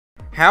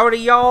Howdy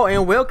y'all,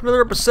 and welcome to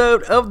another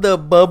episode of the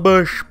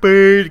Bubba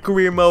Speed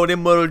career mode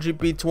in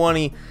MotoGP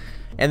 20.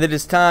 And it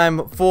is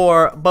time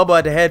for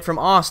Bubba to head from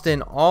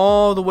Austin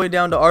all the way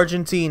down to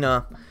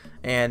Argentina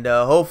and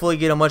hopefully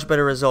get a much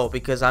better result,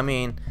 because I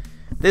mean,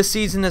 this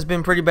season has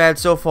been pretty bad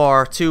so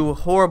far. Two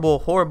horrible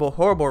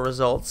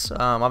results.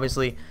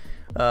 Obviously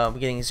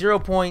getting 0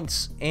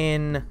 points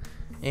in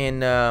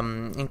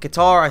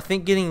Qatar. I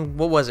think getting,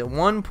 what was it,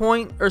 1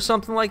 point or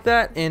something like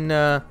that in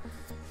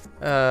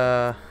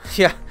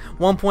yeah,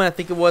 1 point I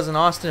think it was in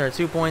Austin, or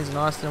 2 points in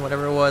Austin,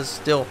 whatever it was.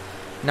 Still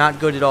not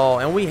good at all.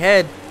 And we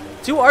head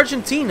to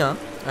Argentina.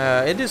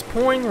 It is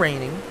pouring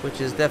raining, which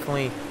is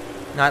definitely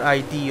not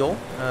ideal.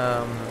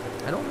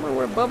 I don't remember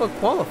where Bubba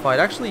qualified.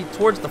 Actually,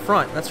 towards the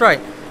front. That's right.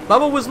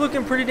 Bubba was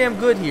looking pretty damn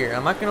good here.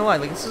 I'm not gonna lie.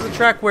 Like, this is a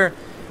track where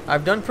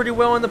I've done pretty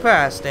well in the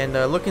past, and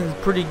looking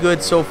pretty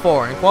good so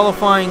far. And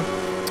qualifying,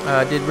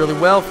 did really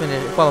well.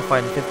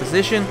 Qualified in 5th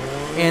position.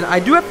 And I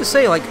do have to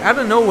say, like, out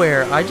of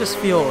nowhere, I just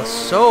feel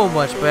so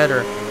much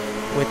better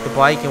with the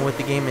bike and with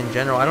the game in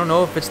general. I don't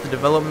know if it's the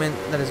development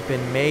that has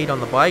been made on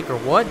the bike or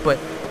what, but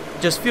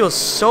it just feels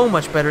so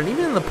much better. And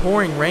even in the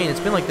pouring rain, it's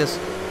been like this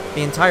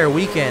the entire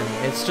weekend.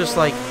 It's just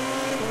like,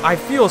 I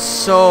feel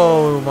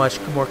so much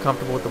more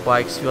comfortable with the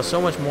bikes. Feel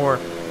so much more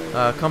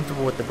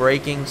comfortable with the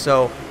braking.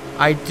 So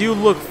I do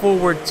look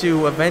forward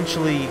to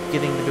eventually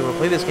getting to be able to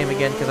play this game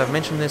again, because I've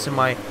mentioned this in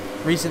my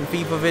recent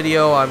FIFA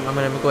video. I'm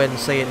going to go ahead and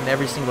say it in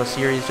every single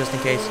series, just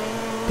in case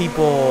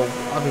people,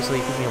 obviously,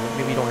 you know,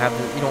 maybe you don't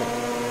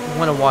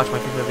want to watch my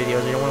FIFA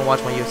videos, or you don't want to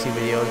watch my UFC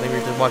videos. Maybe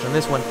you're just watching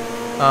this one.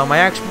 My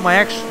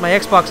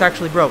Xbox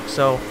actually broke,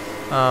 so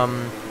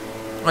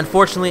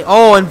unfortunately.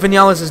 Oh, and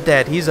Vinales is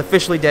dead. He's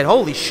officially dead.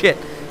 Holy shit!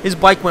 His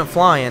bike went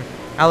flying.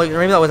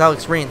 Maybe that was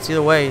Alex Rins.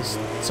 Either way,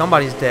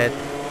 somebody's dead.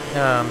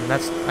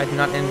 I do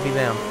not envy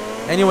them.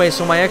 Anyway,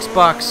 so my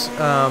Xbox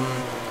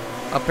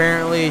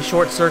apparently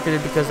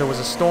short-circuited because there was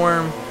a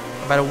storm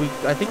about a week.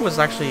 I think it was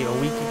actually a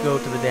week ago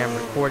to the day I'm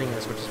recording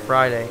this, which is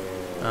Friday.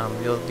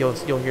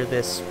 You'll hear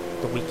this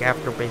the week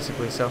after,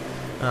 basically. So,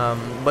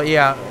 but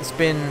yeah, it's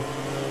been,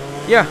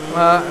 yeah.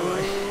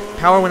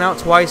 Power went out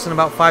twice in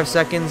about 5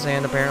 seconds,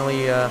 and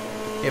apparently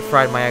it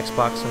fried my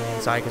Xbox on the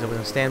inside because it was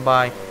in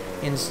standby.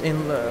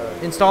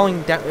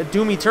 Installing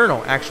Doom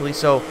Eternal, actually.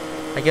 So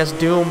I guess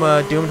Doom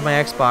doomed my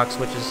Xbox,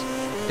 which is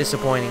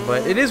disappointing,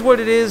 but it is what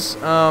it is.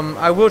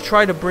 I will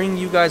try to bring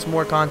you guys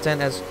more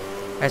content as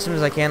soon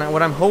as I can.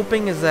 What I'm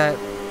hoping is that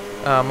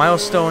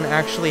Milestone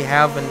actually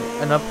have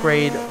an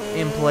upgrade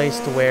in place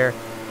to where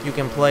you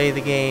can play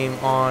the game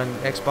on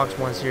Xbox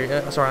One Series,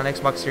 on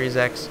Xbox Series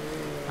X.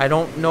 I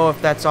don't know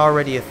if that's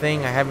already a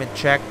thing. I haven't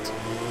checked.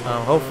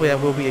 Hopefully that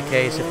will be the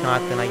case. If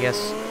not, then I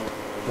guess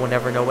we'll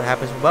never know what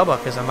happens with Bubba,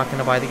 because I'm not going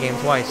to buy the game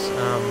twice.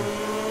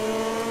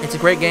 It's a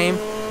great game,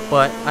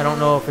 but I don't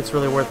know if it's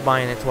really worth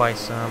buying it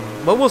twice.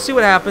 But we'll see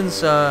what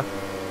happens.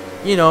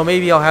 You know,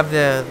 maybe I'll have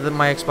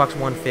my Xbox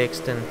One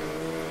fixed and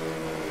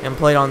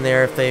play it on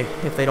there if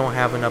they don't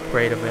have an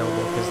upgrade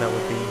available, because that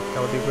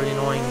would be pretty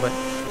annoying. But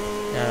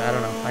I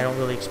don't know. I don't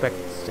really expect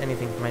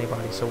anything from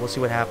anybody, so we'll see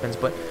what happens.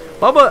 But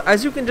Bubba,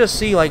 as you can just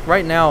see, like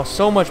right now,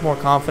 so much more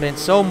confident,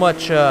 so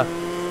much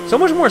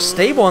more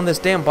stable on this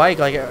damn bike.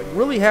 Like, I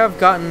really have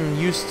gotten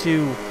used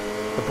to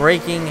the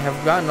braking,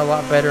 have gotten a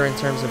lot better in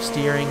terms of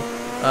steering.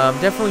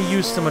 Definitely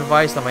used some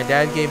advice that my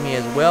dad gave me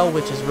as well,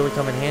 which has really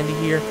come in handy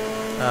here.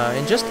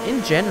 And just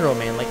in general,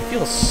 man, like, it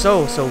feels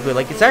so good.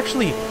 Like, it's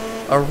actually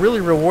a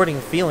really rewarding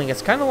feeling.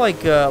 It's kind of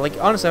like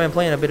honestly, I've been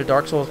playing a bit of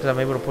Dark Souls because I'm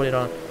able to play it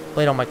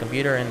on my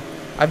computer, and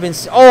I've been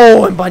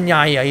and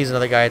Bagnaia, he's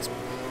another guy. It's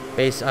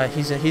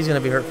he's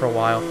gonna be hurt for a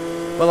while,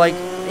 but like,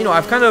 you know,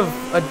 I've kind of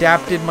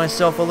adapted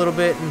myself a little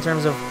bit in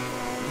terms of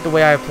the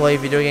way I play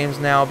video games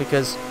now,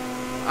 because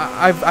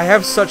I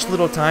have such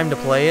little time to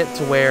play it,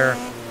 to where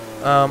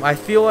I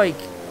feel like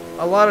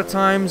a lot of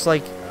times,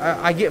 like,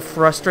 I get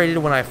frustrated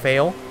when I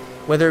fail,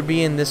 whether it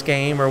be in this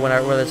game or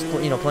whether it's,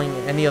 you know, playing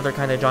any other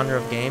kind of genre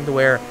of game, to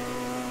where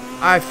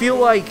I feel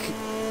like,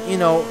 you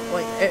know,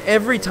 like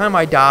every time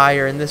I die,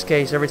 or in this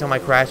case, every time I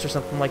crash or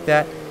something like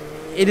that,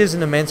 it is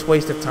an immense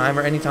waste of time.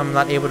 Or anytime I'm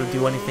not able to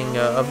do anything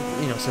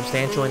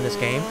substantial in this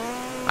game,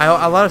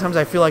 a lot of times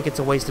I feel like it's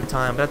a waste of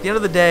time. But at the end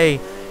of the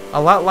day,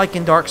 a lot like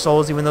in Dark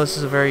Souls, even though this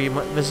is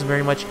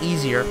very much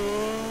easier,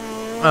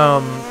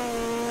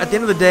 at the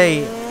end of the day,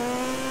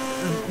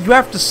 you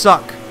have to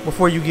suck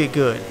before you get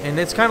good. And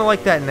it's kind of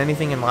like that in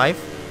anything in life.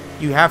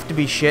 You have to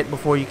be shit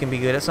before you can be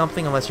good at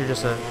something, unless you're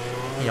just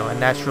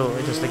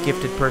just a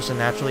gifted person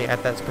naturally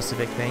at that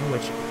specific thing,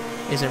 which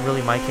isn't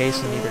really my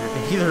case in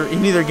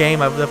either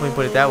game. I would definitely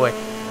put it that way.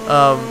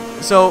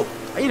 So,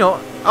 you know,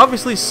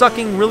 obviously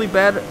sucking really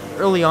bad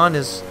early on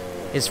is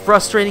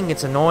frustrating,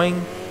 it's annoying,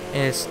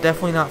 and it's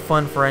definitely not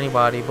fun for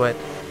anybody. But,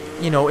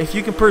 you know, if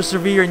you can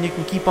persevere and you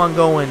can keep on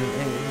going,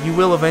 you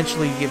will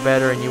eventually get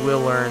better, and you will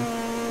learn,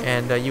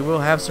 and you will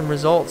have some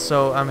results.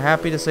 So I'm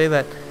happy to say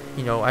that,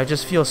 you know, I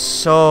just feel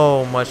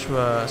so much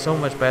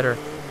better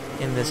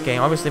in this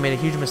game. Obviously made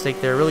a huge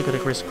mistake there. Really could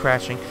have risked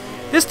crashing.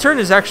 This turn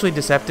is actually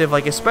deceptive,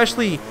 like,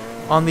 especially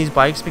on these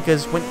bikes,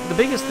 because when the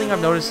biggest thing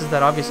I've noticed is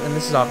that and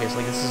this is obvious,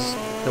 like this is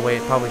the way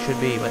it probably should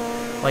be, but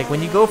like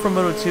when you go from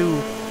when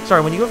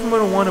you go from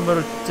Moto 1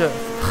 to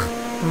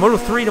from Moto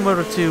 3 to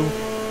Moto 2,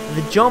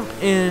 the jump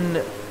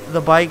in the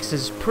bikes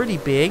is pretty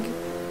big,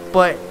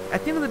 but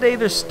at the end of the day,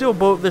 they're still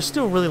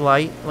really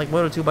light. Like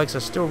Moto 2 bikes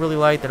are still really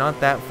light. They're not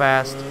that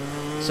fast.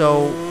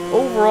 So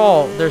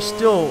overall, they're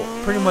still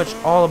pretty much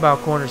all about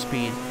corner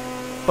speed.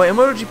 But in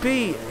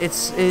MotoGP,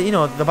 it's you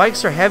know, the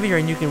bikes are heavier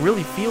and you can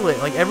really feel it.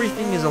 Like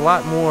everything is a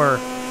lot more,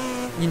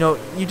 you know,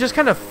 you just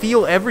kind of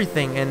feel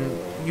everything, and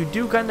you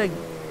do kind of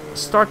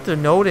start to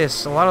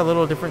notice a lot of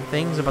little different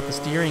things about the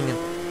steering.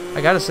 And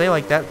I gotta say,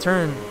 like, that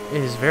turn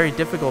is very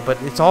difficult,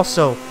 but it's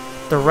also,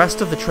 the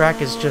rest of the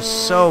track is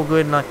just so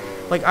good. And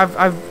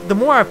the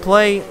more I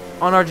play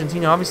on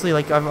Argentina, obviously,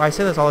 like I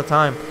say this all the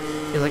time,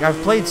 is like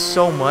I've played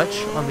so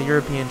much on the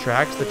European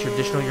tracks, the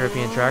traditional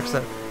European tracks,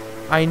 that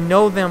I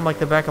know them like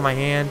the back of my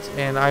hand,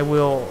 and I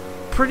will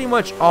pretty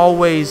much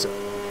always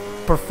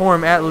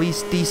perform at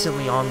least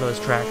decently on those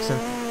tracks. And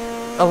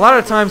a lot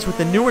of times with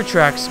the newer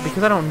tracks,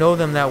 because I don't know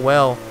them that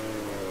well,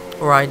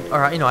 or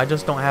you know, I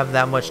just don't have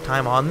that much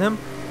time on them,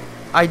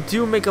 I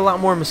do make a lot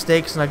more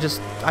mistakes, and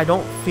I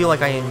don't feel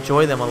like I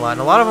enjoy them a lot.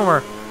 And a lot of them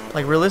are,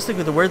 like,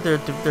 realistically, the way they're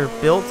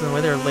built and the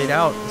way they're laid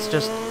out, it's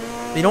just,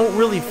 they don't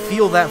really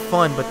feel that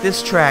fun. But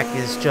this track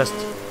is just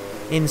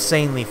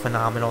insanely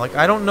phenomenal. Like,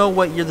 I don't know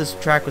what year this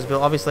track was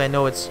built. Obviously, I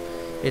know it's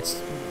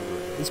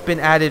been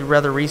added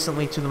rather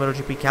recently to the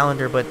MotoGP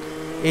calendar, but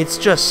it's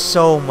just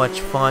so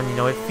much fun. You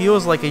know, it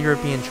feels like a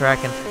European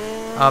track, and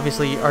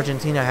obviously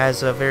Argentina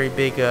has a very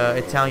big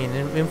Italian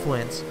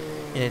influence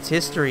in its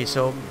history.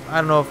 So I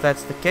don't know if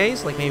that's the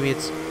case. Like, maybe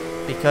it's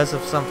because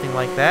of something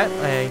like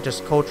that.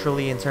 Just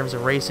culturally, in terms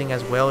of racing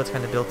as well, it's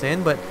kind of built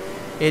in. But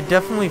it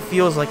definitely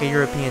feels like a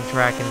European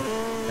track,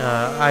 and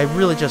I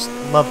really just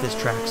love this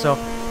track. So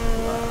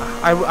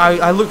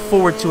I look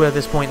forward to it at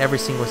this point every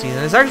single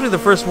season. It's actually the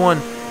first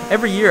one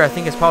every year. I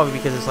think it's probably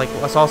because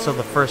it's also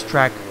the first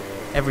track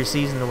every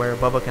season where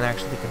Bubba can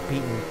actually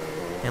compete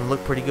and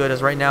look pretty good.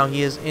 As right now,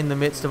 he is in the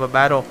midst of a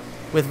battle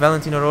with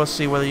Valentino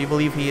Rossi. Whether you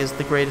believe he is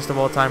the greatest of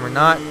all time or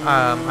not,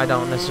 I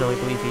don't necessarily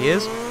believe he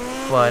is.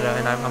 But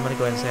and I'm going to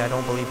go ahead and say I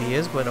don't believe he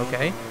is. But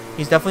okay,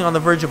 he's definitely on the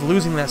verge of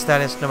losing that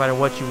status, no matter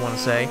what you want to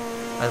say.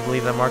 I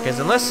believe that Marquez,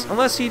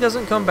 unless he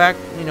doesn't come back,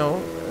 you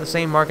know, the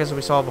same Marquez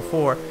we saw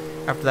before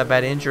after that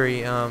bad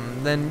injury,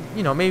 then,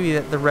 you know, maybe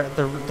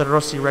the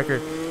Rossi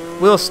record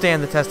will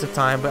stand the test of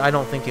time. But I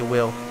don't think it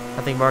will.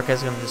 I think Marquez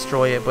is going to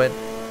destroy it. But,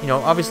 you know,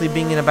 obviously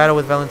being in a battle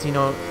with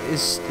Valentino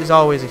is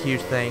always a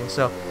huge thing.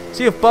 So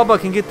see if Bubba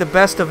can get the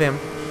best of him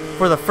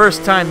for the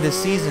first time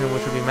this season,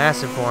 which would be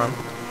massive for him.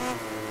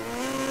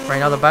 Right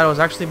now the battle has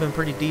actually been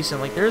pretty decent.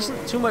 Like, there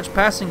isn't too much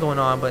passing going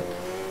on, but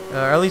or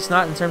at least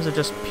not in terms of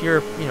just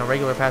pure, you know,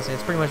 regular passing.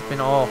 It's pretty much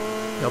been all,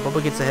 you know,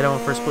 Bubba gets ahead of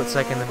him for a split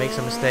second and makes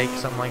a mistake,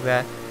 something like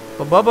that.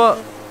 But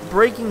Bubba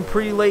braking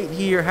pretty late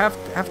here.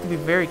 Have to be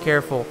very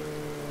careful.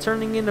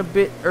 Turning in a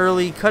bit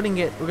early, cutting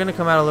it. We're gonna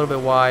come out a little bit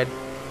wide.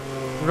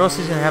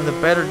 Rossi's gonna have the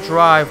better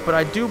drive, but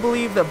I do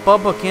believe that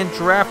Bubba can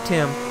draft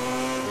him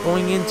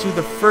going into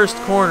the first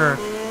corner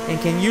and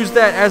can use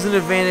that as an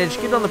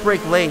advantage. Get on the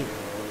brake late.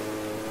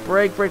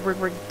 Brake.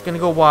 Gonna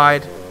go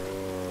wide.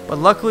 But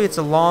luckily it's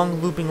a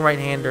long looping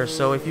right-hander,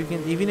 so if you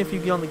can, even if you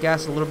get on the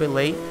gas a little bit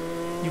late,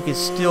 you can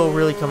still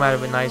really come out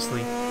of it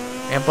nicely.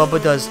 And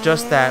Bubba does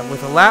just that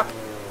with a lap,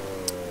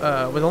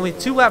 with only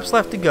 2 laps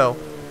left to go.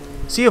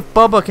 See if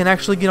Bubba can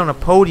actually get on a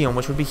podium,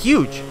 which would be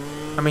huge.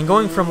 I mean,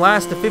 going from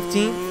last to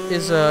 15th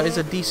is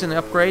a decent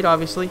upgrade,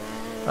 obviously.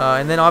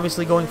 And then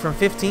obviously going from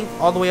 15th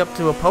all the way up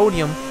to a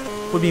podium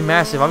would be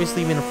massive.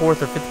 Obviously even a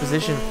 4th or 5th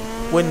position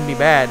wouldn't be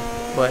bad,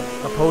 but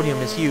a podium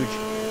is huge.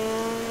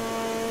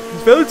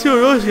 Valentino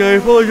Rossi, I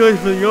apologize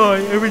for the yawn.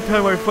 Every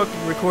time I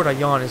fucking record, I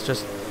yawn. It's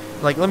just,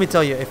 like, let me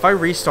tell you, if I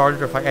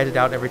restarted or if I edit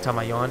out every time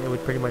I yawn, it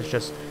would pretty much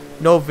just,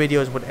 no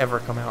videos would ever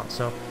come out.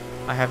 So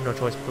I have no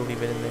choice but to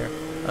leave it in there.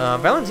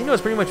 Valentino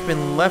has pretty much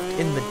been left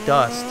in the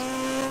dust,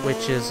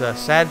 which is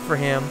sad for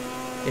him.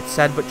 It's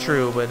sad but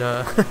true. But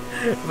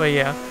but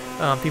yeah,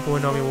 people who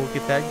know me will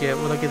get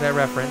that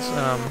reference.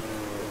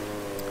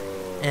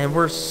 And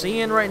we're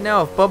seeing right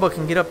now if Bubba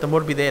can get up the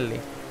Morbidelli,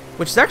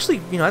 which is actually,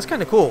 you know, that's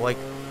kind of cool. Like,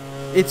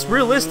 it's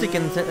realistic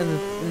in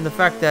the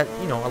fact that,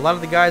 you know, a lot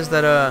of the guys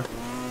that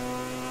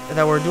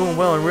were doing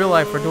well in real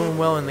life are doing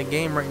well in the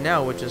game right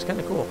now, which is kind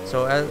of cool.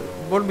 So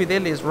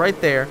Morbidelli is right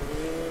there.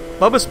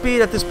 Bubba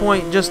Speed at this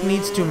point just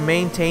needs to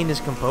maintain his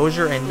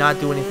composure and not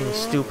do anything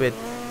stupid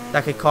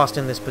that could cost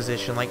him this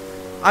position. Like,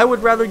 I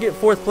would rather get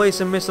 4th place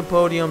and miss a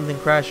podium than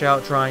crash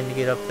out trying to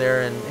get up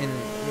there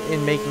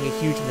and making a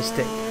huge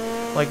mistake.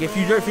 Like, if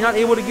you're not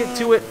able to get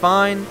to it,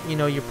 fine. You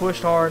know, you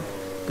pushed hard,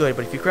 good.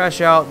 But if you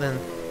crash out, then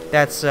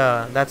that's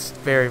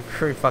very,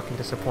 very fucking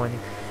disappointing.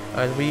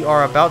 We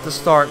are about to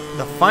start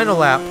the final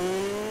lap.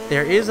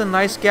 There is a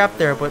nice gap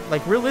there, but,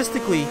 like,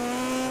 realistically,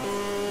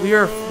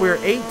 we're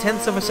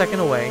 0.8 of a second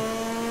away,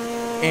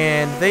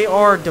 and they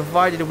are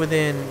divided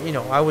within, you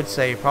know, I would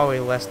say probably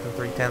less than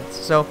 0.3.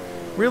 So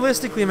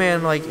realistically,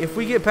 man, like, if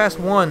we get past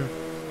 1,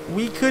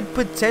 we could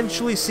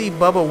potentially see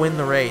Bubba win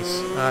the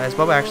race, as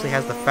Bubba actually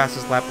has the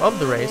fastest lap of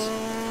the race.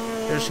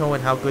 Just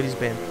showing how good he's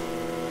been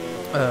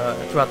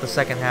throughout the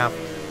second half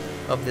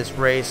of this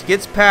race.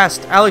 Gets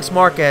past Mark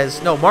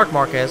Marquez.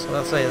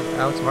 Let's say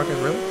Alex Marquez,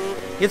 really?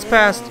 Gets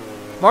past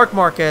Mark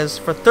Marquez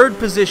for third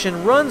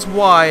position, runs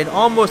wide,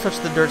 almost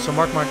touched the dirt, so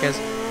Mark Marquez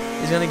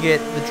is going to get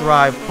the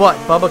drive, but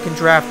Bubba can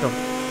draft him.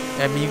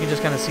 I mean, you can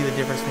just kind of see the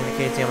difference between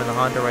the KTM and the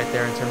Honda right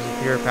there in terms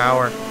of pure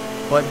power.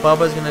 But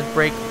Bubba's going to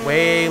brake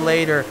way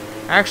later.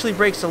 Actually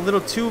brakes a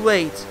little too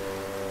late.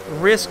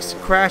 Risks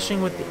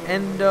crashing with the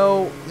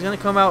endo. He's going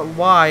to come out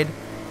wide,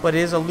 but it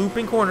is a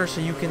looping corner,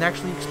 so you can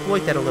actually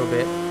exploit that a little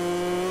bit.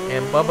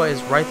 And Bubba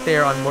is right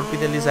there on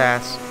Morbidelli's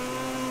ass.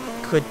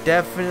 Could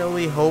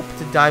definitely hope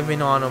to dive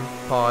in on him,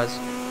 pause,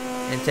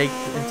 and take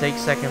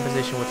second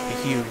position, which would be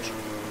huge.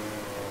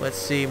 Let's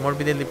see,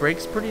 Morbidelli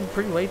brakes pretty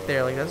late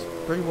there. Like, that's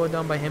pretty well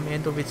done by him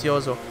and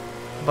Dovizioso.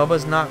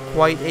 Bubba's not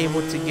quite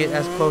able to get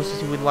as close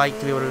as he would like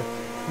to be able to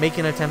make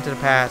an attempt at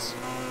a pass.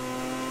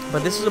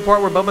 But this is a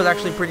part where Bubba's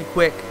actually pretty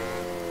quick.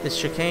 This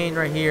chicane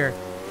right here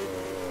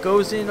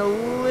goes in a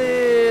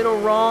little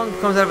wrong.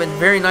 Comes out of it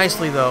very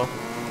nicely, though.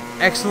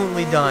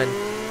 Excellently done.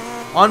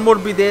 On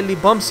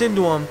Morbidelli, bumps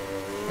into him.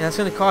 And that's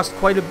going to cost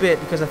quite a bit,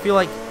 because I feel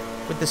like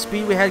with the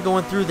speed we had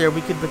going through there,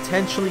 we could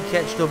potentially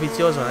catch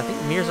Dovizioso. And I think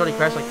Mir's already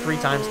crashed like 3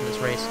 times in this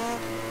race.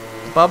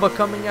 Bubba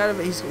coming out of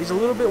it. He's a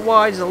little bit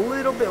wide. He's a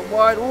little bit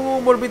wide. Oh,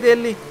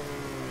 Morbidelli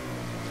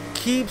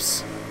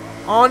keeps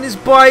on his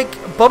bike.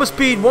 Bubba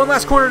Speed. One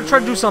last corner to try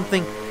to do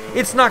something.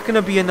 It's not going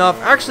to be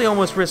enough. Actually,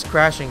 almost risked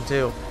crashing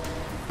too.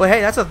 But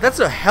hey, that's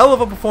a hell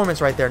of a performance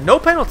right there. No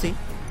penalty,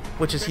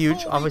 which is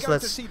huge. Obviously,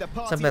 that's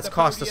something that's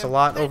cost us a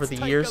lot over the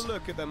years.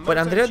 But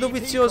Andrea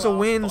Dovizioso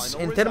wins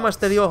in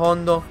Termasterial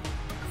Hondo,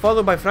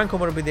 followed by Franco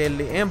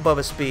Morbidelli and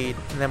Bubba Speed,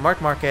 and then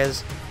Mark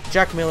Marquez,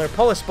 Jack Miller,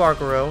 Paul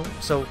Espargaro.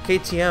 So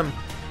KTM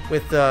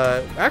with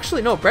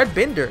actually no, Brad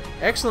Binder,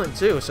 excellent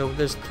too. So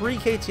there's 3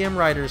 KTM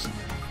riders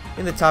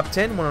in the top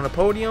 10, one on a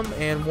podium,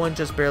 and one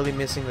just barely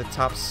missing the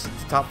top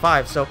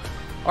 5. So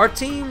our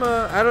team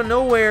out of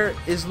nowhere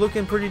is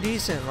looking pretty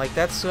decent. Like,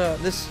 that's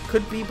this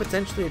could be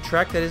potentially a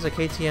track that is a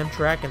KTM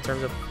track in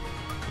terms of,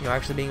 you know,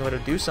 actually being able to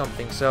do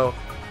something. So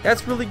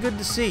that's really good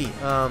to see.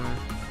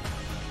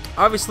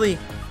 Obviously,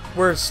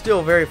 we're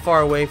still very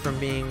far away from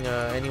being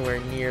anywhere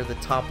near the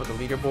top of the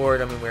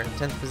leaderboard. I mean, we're in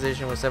 10th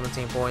position with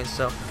 17 points,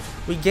 so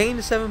we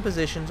gained 7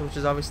 positions, which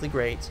is obviously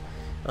great.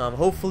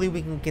 Hopefully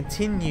we can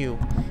continue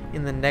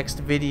in the next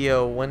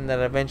video when that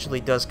eventually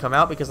does come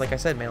out, because like I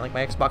said, man, like,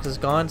 my Xbox is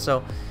gone,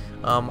 so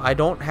I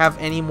don't have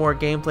any more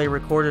gameplay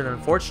recorded,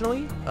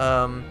 unfortunately.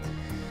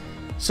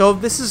 So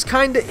this is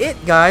kind of it,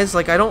 guys.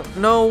 Like, I don't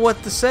know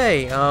what to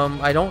say.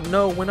 I don't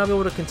know when I'll be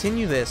able to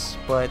continue this,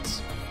 but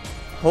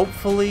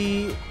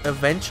hopefully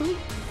eventually.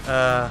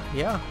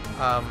 Yeah.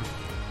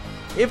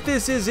 If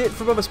this is it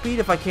for Bubba Speed,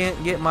 if I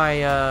can't get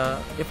my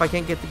if I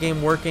can't get the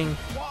game working,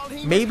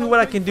 maybe what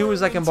I can do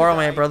is I can borrow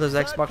my brother's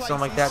Xbox, something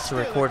like that, to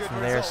record from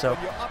there. So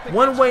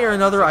one way or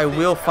another, I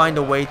will find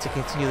a way to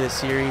continue this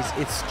series.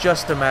 It's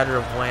just a matter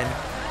of when,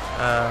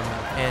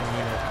 and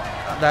you know,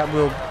 that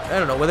will, I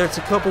don't know, whether it's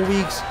a couple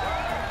weeks,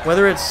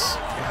 whether it's,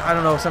 I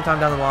don't know, sometime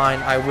down the line,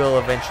 I will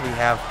eventually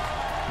have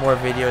more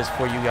videos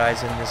for you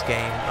guys in this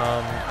game.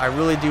 I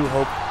really do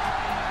hope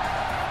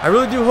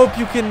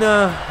you can,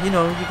 you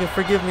know, you can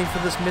forgive me for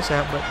this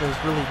mishap, but there's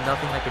really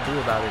nothing I can do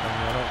about it. I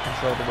mean, I don't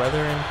control the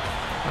weather, and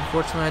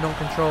unfortunately, I don't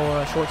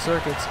control short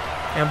circuits.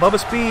 And Bubba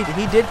Speed,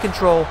 he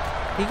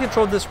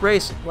controlled this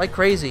race like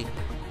crazy.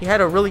 He had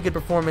a really good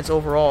performance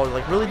overall.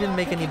 Like, really didn't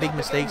make any big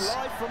mistakes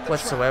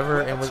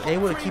whatsoever, and was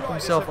able to keep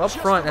himself up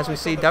front, as we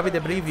see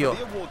Davide Brivio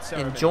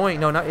enjoying.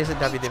 No, not is it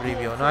Davide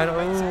Brivio? No,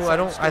 I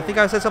don't. I think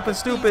I said something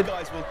stupid.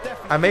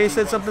 I may have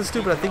said something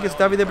stupid. I think it's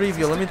Davide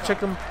Brivio. Let me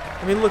check him.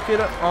 Let me look it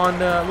up on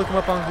look him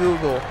up on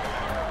Google.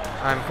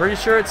 I'm pretty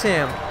sure it's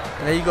him.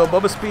 And there you go.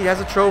 Bubba Speed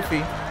has a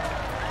trophy.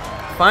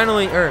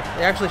 Finally,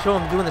 they actually show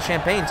him doing the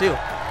champagne too.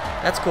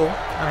 That's cool.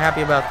 I'm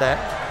happy about that.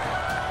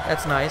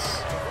 That's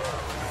nice.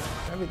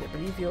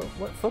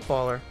 What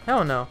footballer?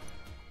 Hell no.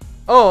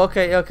 Oh,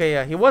 okay,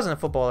 yeah. He wasn't a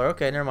footballer.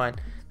 Okay, never mind.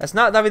 That's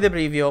not Davide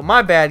Brivio.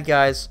 My bad,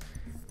 guys.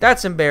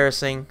 That's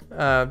embarrassing.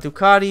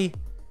 Ducati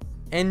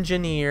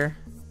engineer.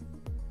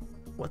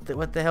 What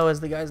the hell is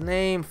the guy's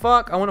name?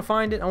 Fuck, I want to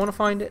find it.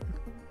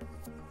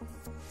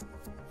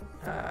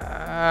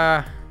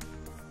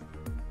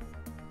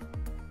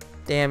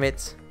 Damn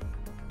it.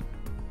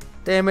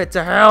 Damn it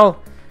to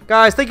hell.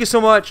 Guys, thank you so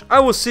much.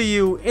 I will see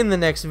you in the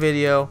next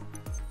video.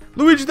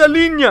 Luigi da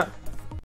Linea!